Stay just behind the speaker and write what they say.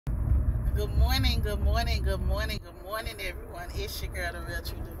Good morning, good morning, good morning, good morning, everyone. It's your girl, the Real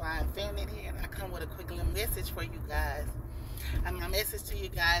True Divine Feminine here, and I come with a quick little message for you guys. And my message to you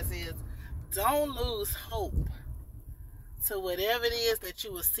guys is, don't lose hope to whatever it is that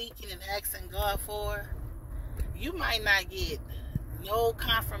you were seeking and asking God for. You might not get no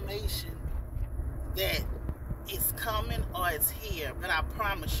confirmation that it's coming or it's here, but I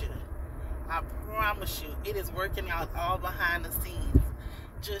promise you, it is working out all behind the scenes.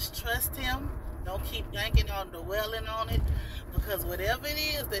 Just trust Him. Don't keep yanking on, dwelling on it, because whatever it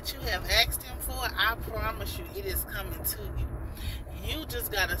is that you have asked Him for, I promise you, it is coming to you. You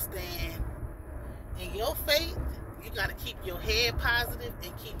just got to stand in your faith. You got to keep your head positive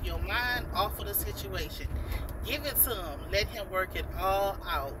and keep your mind off of the situation. Give it to Him. Let Him work it all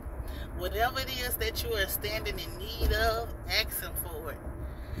out. Whatever it is that you are standing in need of, ask Him for it.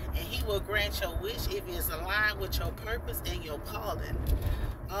 And He will grant your wish if it's aligned with your purpose and your calling.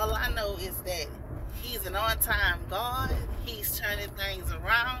 All I know is that He's an on-time God. He's turning things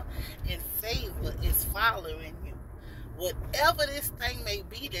around, and favor is following you. Whatever this thing may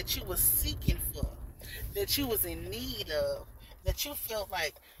be that you were seeking for, that you was in need of, that you felt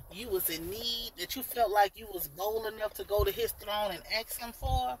like you was in need, that you felt like you was bold enough to go to His throne and ask Him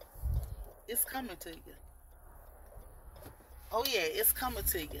for, it's coming to you. Oh yeah, it's coming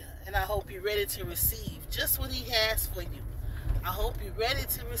to you. And I hope you're ready to receive just what He has for you. I hope you're ready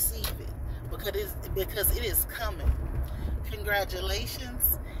to receive it, because it is coming.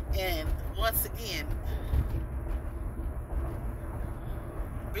 Congratulations. And once again,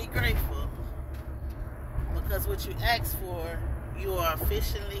 be grateful, because what you asked for, you are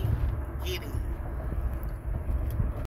officially getting.